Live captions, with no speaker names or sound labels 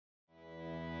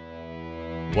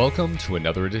Welcome to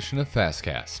another edition of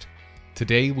Fastcast.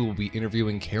 Today we will be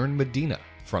interviewing Karen Medina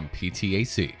from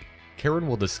PTAC. Karen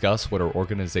will discuss what her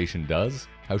organization does,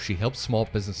 how she helps small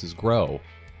businesses grow,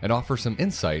 and offer some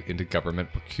insight into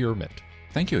government procurement.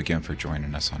 Thank you again for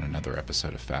joining us on another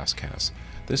episode of Fastcast.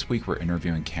 This week we're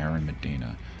interviewing Karen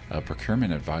Medina, a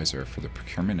procurement advisor for the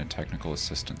Procurement and Technical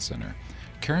Assistance Center.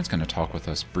 Karen's going to talk with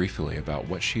us briefly about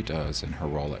what she does in her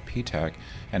role at PTAC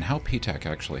and how PTAC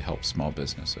actually helps small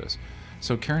businesses.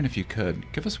 So Karen, if you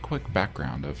could, give us a quick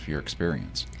background of your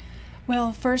experience.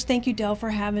 Well, first, thank you, Del,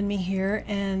 for having me here.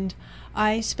 And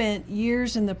I spent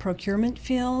years in the procurement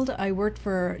field. I worked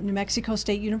for New Mexico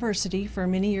State University for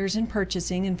many years in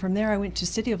purchasing, and from there I went to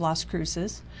City of Las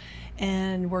Cruces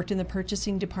and worked in the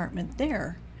purchasing department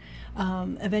there.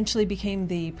 Eventually became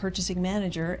the purchasing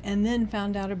manager, and then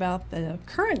found out about the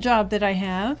current job that I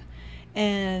have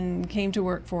and came to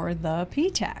work for the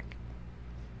PTAC.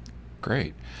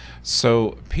 Great.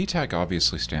 So PTAC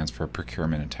obviously stands for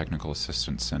Procurement and Technical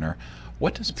Assistance Center.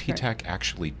 What does PTAC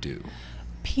actually do?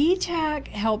 PTAC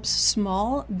helps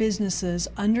small businesses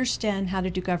understand how to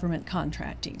do government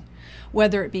contracting,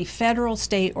 whether it be federal,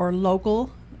 state, or local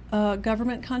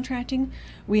government contracting.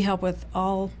 We help with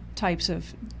all types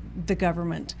of the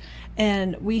government,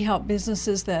 and we help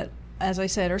businesses that, as I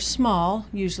said, are small,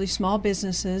 usually small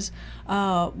businesses.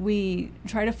 We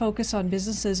try to focus on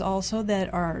businesses also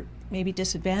that are maybe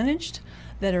disadvantaged,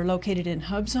 that are located in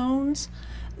hub zones,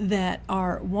 that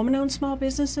are woman-owned small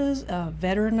businesses,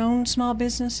 veteran-owned small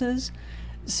businesses.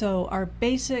 So our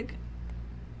basic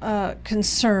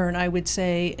concern, I would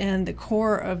say, and the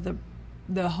core of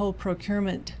the whole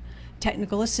Procurement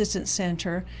Technical Assistance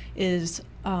Center is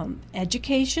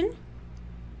education,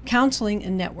 counseling,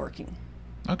 and networking.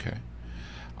 Okay.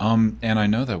 And I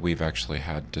know that we've actually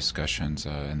had discussions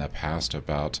in the past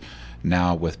about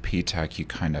now with PTAC you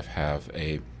kind of have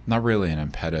not really an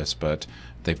impetus, but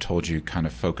they've told you kind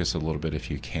of focus a little bit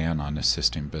if you can on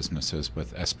assisting businesses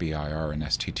with SBIR and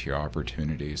STTR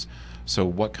opportunities. So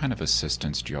what kind of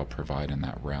assistance do y'all provide in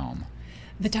that realm?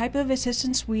 The type of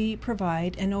assistance we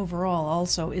provide, and overall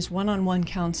also, is one-on-one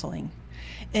counseling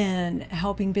and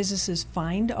helping businesses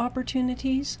find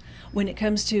opportunities. When it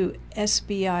comes to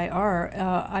SBIR,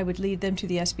 I would lead them to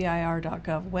the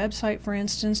SBIR.gov website, for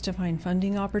instance, to find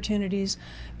funding opportunities.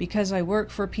 Because I work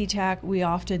for PTAC, we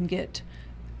often get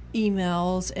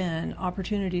emails and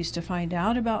opportunities to find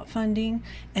out about funding,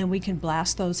 and we can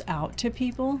blast those out to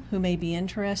people who may be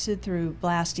interested through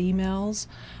blast emails.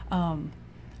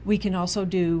 We can also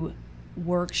do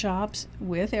workshops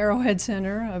with Arrowhead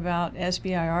Center about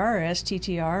SBIR or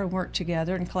STTR and work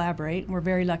together and collaborate. And we're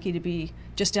very lucky to be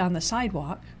just down the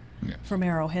sidewalk from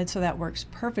Arrowhead, so that works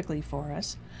perfectly for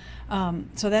us.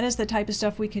 So that is the type of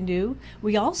stuff we can do.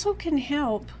 We also can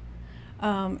help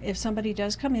if somebody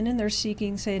does come in and they're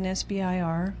seeking, say, an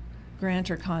SBIR grant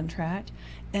or contract,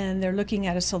 and they're looking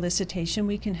at a solicitation.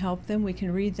 We can help them. We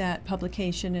can read that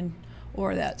publication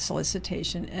or that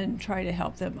solicitation and try to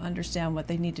help them understand what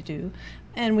they need to do.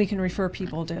 And we can refer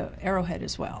people to Arrowhead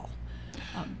as well.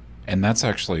 And that's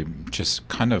actually just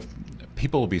kind of,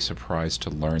 people will be surprised to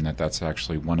learn that that's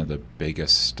actually one of the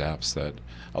biggest steps that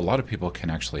a lot of people can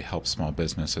actually help small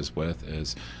businesses with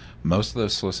is most of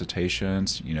those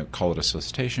solicitations, call it a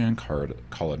solicitation, call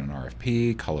it an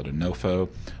RFP, call it a NOFO,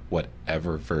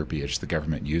 whatever verbiage the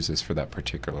government uses for that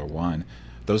particular one.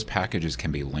 Those packages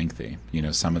can be lengthy.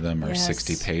 Some of them are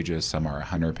 60 pages, some are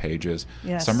 100 pages,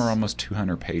 some are almost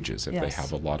 200 pages if they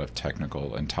have a lot of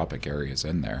technical and topic areas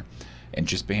in there. And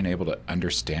just being able to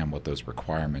understand what those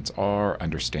requirements are,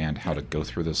 understand how to go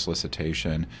through the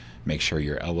solicitation, make sure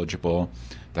you're eligible,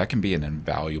 that can be an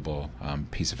invaluable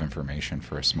piece of information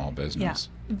for a small business.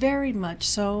 Yeah, very much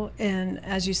so. And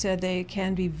as you said, they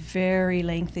can be very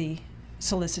lengthy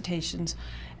solicitations.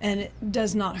 And it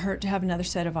does not hurt to have another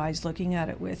set of eyes looking at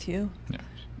it with you,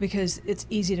 because it's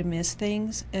easy to miss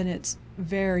things, and it's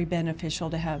very beneficial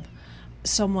to have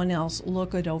someone else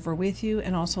look it over with you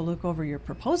and also look over your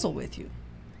proposal with you.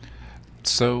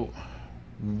 So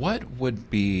what would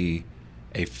be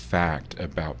a fact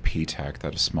about PTAC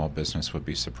that a small business would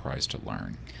be surprised to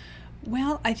learn?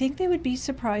 Well, I think they would be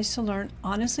surprised to learn,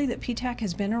 honestly, that PTAC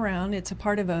has been around. It's a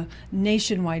part of a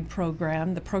nationwide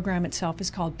program. The program itself is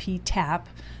called PTAP,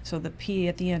 so the P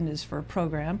at the end is for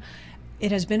program.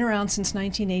 It has been around since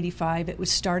 1985. It was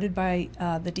started by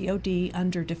the DoD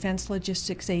under Defense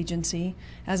Logistics Agency.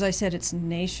 As I said, it's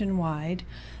nationwide.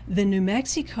 The New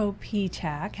Mexico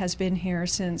PTAC has been here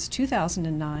since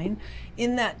 2009.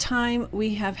 In that time,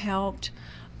 we have helped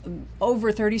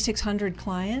over 3,600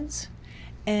 clients.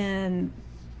 And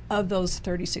of those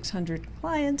 3,600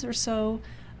 clients or so,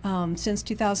 Since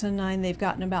 2009, they've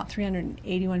gotten about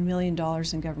 $381 million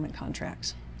in government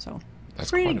contracts. So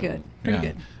That's pretty quite good. Pretty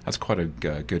good. That's quite a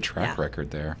good track Yeah.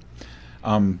 record there.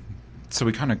 So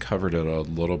we kind of covered it a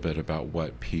little bit about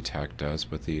what PTAC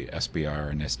does with the SBIR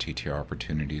and STTR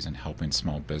opportunities and helping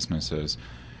small businesses.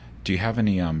 Do you have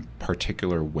any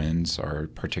particular wins or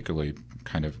particularly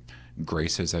kind of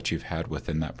graces that you've had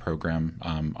within that program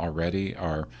already?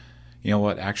 Or, you know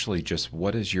what, actually just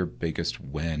what is your biggest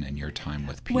win in your time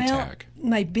with PTAC? Well,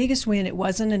 my biggest win, it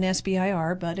wasn't an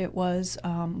SBIR, but it was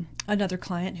another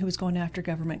client who was going after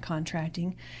government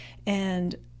contracting.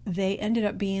 And they ended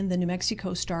up being the New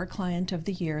Mexico Star Client of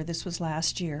the Year. This was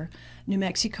last year. New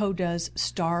Mexico does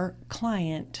Star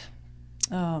Client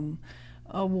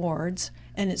awards,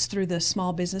 and it's through the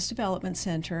Small Business Development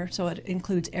Center. So it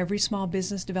includes every small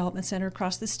business development center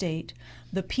across the state,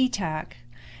 the PTAC,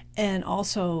 and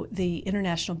also the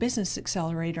International Business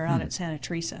Accelerator out at Santa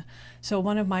Teresa. So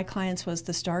one of my clients was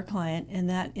the Star Client, and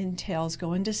that entails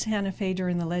going to Santa Fe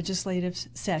during the legislative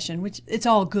session, which it's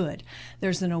all good.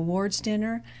 There's an awards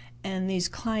dinner, and these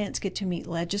clients get to meet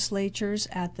legislatures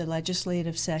at the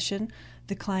legislative session.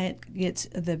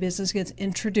 The business gets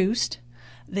introduced.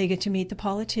 They get to meet the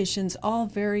politicians, all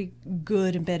very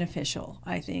good and beneficial,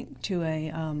 I think, to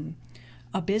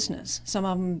a business. Some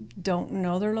of them don't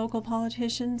know their local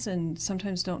politicians and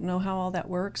sometimes don't know how all that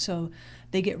works, so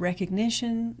they get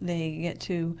recognition. They get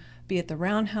to be at the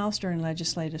Roundhouse during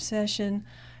legislative session,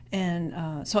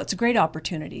 and so it's a great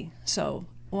opportunity. So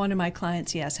one of my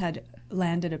clients, yes, had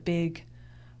landed a big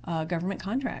government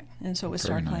contract, and so it was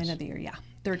Very Star Client nice. of the Year, yeah,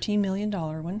 $13 million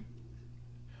one.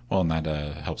 Well, and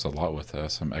that helps a lot with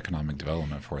some economic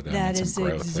development for them. That and is some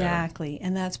growth exactly,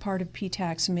 and that's part of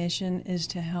PTAC's mission, is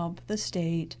to help the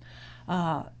state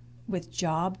with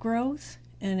job growth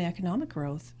and economic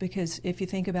growth. Because if you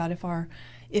think about if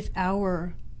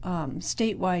our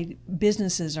statewide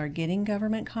businesses are getting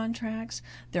government contracts,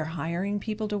 they're hiring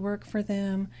people to work for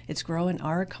them. It's growing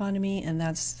our economy, and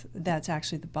that's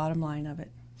actually the bottom line of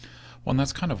it. Well, and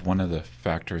that's kind of one of the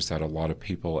factors that a lot of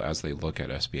people, as they look at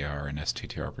SBIR and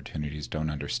STTR opportunities, don't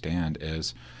understand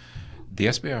is the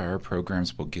SBIR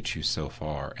programs will get you so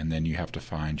far, and then you have to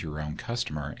find your own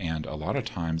customer. And a lot of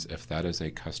times, if that is a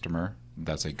customer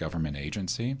that's a government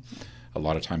agency, a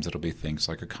lot of times it'll be things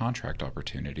like a contract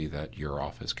opportunity that your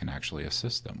office can actually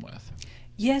assist them with.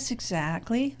 Yes,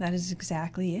 exactly. That is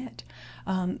exactly it.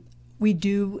 We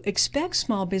do expect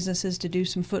small businesses to do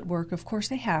some footwork. Of course,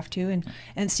 they have to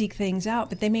and seek things out,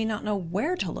 but they may not know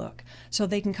where to look. So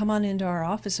they can come on into our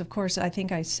office. Of course, I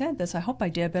think I said this, I hope I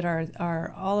did, but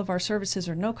all of our services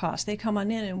are no cost. They come on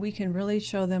in and we can really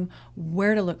show them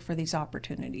where to look for these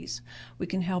opportunities. We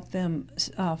can help them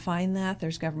find that.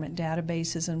 There's government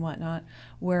databases and whatnot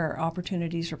where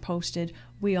opportunities are posted.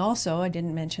 We also, I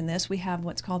didn't mention this, we have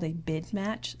what's called a bid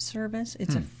match service.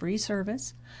 It's a free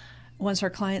service. Once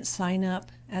our clients sign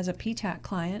up as a PTAC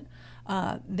client,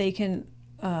 they can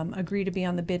agree to be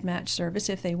on the bid match service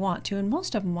if they want to, and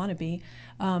most of them want to be.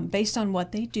 Based on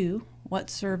what they do,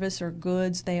 what service or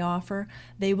goods they offer,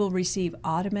 they will receive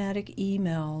automatic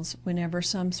emails whenever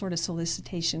some sort of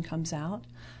solicitation comes out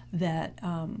that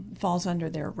falls under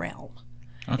their realm.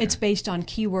 Okay. It's based on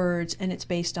keywords, and it's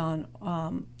based on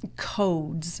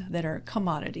codes that are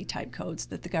commodity type codes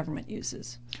that the government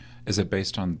uses. Is it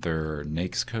based on their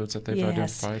NAICS codes that they've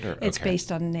identified? Or? It's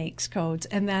based on NAICS codes,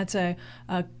 and that's a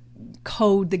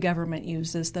code the government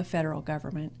uses, the federal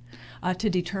government, to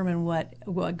determine what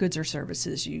goods or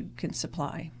services you can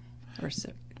supply, or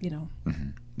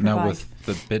Now, with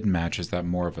the bid match, is that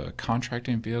more of a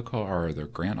contracting vehicle, or are there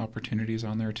grant opportunities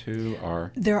on there too?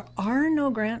 Or there are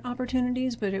no grant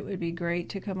opportunities, but it would be great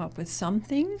to come up with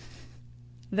something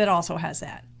that also has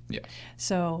that. Yeah.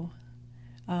 So.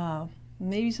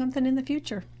 Maybe something in the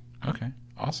future. Okay,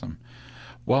 awesome.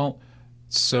 Well,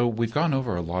 so we've gone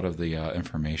over a lot of the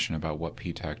information about what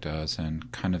PTAC does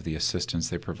and kind of the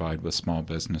assistance they provide with small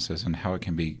businesses and how it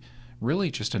can be really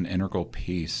just an integral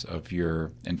piece of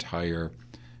your entire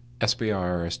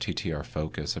SBIR, STTR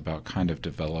focus about kind of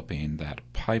developing that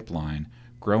pipeline,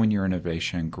 growing your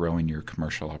innovation, growing your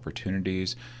commercial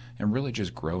opportunities, and really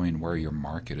just growing where your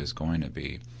market is going to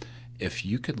be. If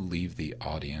you could leave the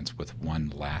audience with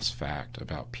one last fact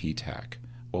about PTAC,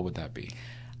 what would that be?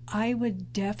 I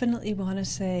would definitely want to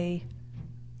say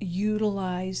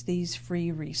utilize these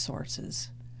free resources.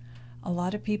 A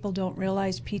lot of people don't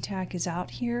realize PTAC is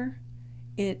out here.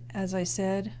 It, as I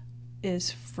said,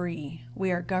 is free.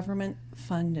 We are government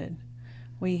funded.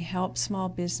 We help small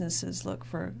businesses look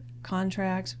for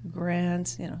contracts,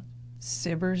 grants,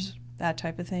 SBIRs, that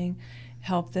type of thing.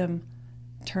 Help them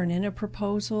turn in a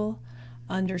proposal.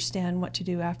 understand what to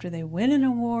do after they win an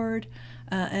award,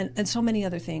 and so many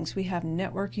other things. We have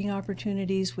networking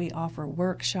opportunities. We offer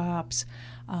workshops.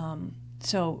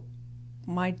 So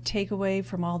my takeaway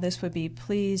from all this would be,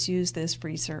 please use this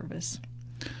free service.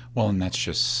 Well, and that's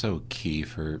just so key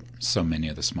for so many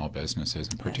of the small businesses,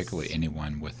 and particularly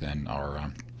anyone within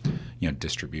our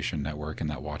distribution network and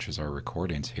that watches our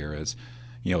recordings here is,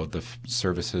 the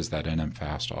services that NM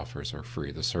Fast offers are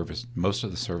free. Most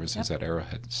of the services that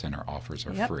Arrowhead Center offers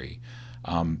are free.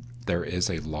 There is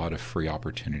a lot of free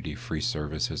opportunity, free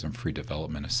services, and free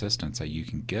development assistance that you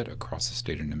can get across the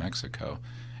state of New Mexico.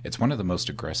 It's one of the most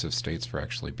aggressive states for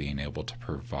actually being able to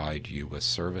provide you with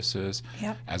services,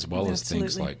 as well as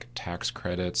things like tax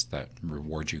credits that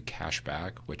reward you cash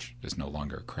back, which is no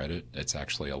longer a credit. It's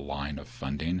actually a line of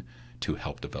funding to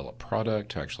help develop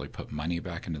product, to actually put money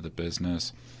back into the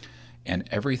business. And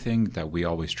everything that we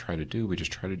always try to do, we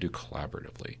just try to do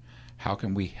collaboratively. How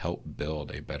can we help build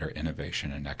a better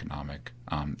innovation and economic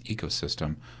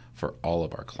ecosystem for all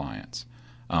of our clients?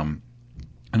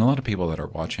 And a lot of people that are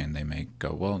watching, they may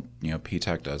go, well,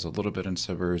 PTAC does a little bit in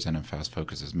SIVers and Fast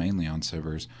focuses mainly on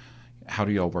SIVers. How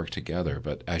do you all work together?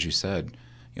 But as you said,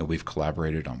 we've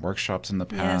collaborated on workshops in the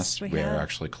past. Yes, we are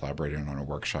actually collaborating on a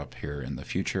workshop here in the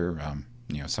future,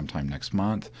 sometime next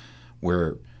month. We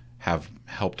have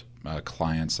helped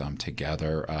clients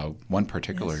together. One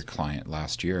particular client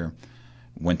last year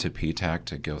went to PTAC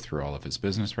to go through all of his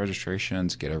business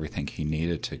registrations, get everything he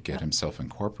needed to get himself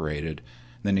incorporated.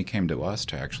 Then he came to us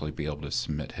to actually be able to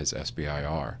submit his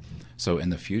SBIR. So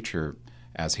in the future,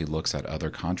 as he looks at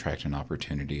other contracting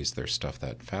opportunities, there's stuff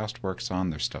that FAST works on,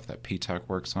 there's stuff that PTAC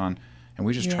works on, and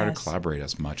we just try to collaborate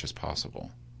as much as possible.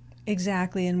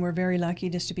 Exactly, and we're very lucky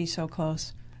just to be so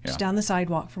close, just down the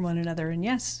sidewalk from one another. And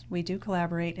yes, we do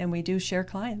collaborate and we do share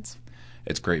clients.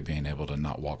 It's great being able to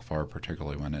not walk far,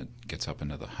 particularly when it gets up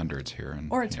into the hundreds here in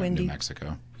windy. New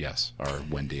Mexico. Yes, or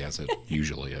windy as it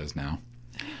usually is now.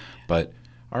 But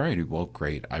all right, well,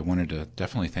 great. I wanted to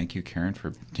definitely thank you, Karen,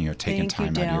 for taking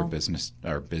time out of your business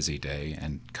or busy day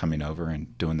and coming over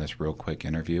and doing this real quick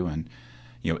interview. And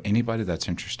anybody that's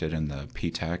interested in the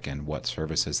PTAC and what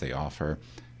services they offer,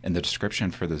 in the description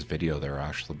for this video, there will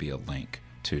actually be a link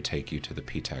to take you to the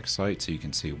PTAC site so you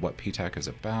can see what PTAC is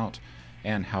about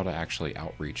and how to actually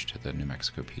outreach to the New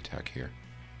Mexico PTAC here.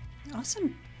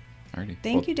 Awesome. Alrighty.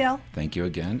 Thank you, Del. Thank you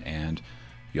again, and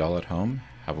y'all at home,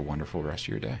 have a wonderful rest of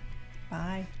your day.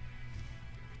 Bye.